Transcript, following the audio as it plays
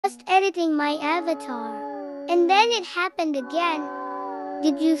editing my avatar. And then it happened again.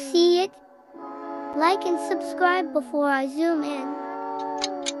 Did you see it? Like and subscribe before I zoom in.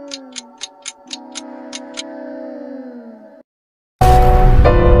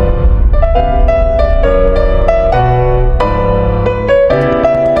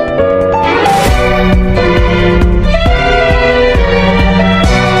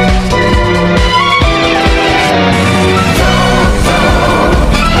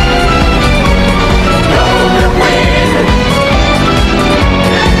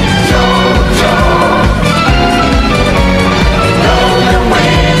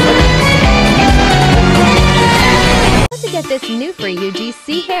 This new for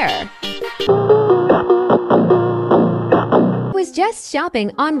UGC hair. Was just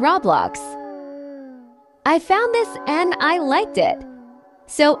shopping on Roblox. I found this and I liked it,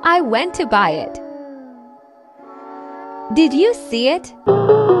 so I went to buy it. Did you see it?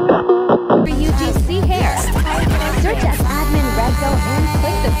 For UGC hair, search as admin Redgo and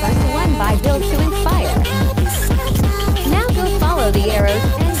click the first one by Build to Inspire. Now go follow the arrows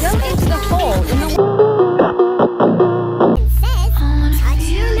and go into the hole in the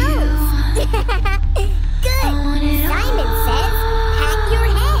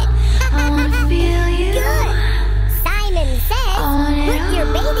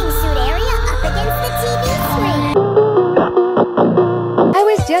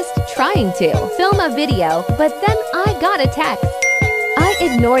just trying to film a video, but then I got a text. I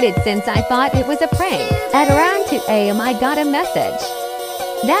ignored it since I thought it was a prank. At around 2 a.m. I got a message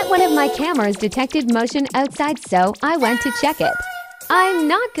that one of my cameras detected motion outside, so I went to check it. I'm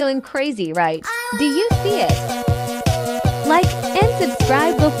not going crazy, right? Do you see it? Like and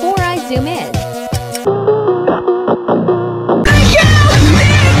subscribe before I zoom in.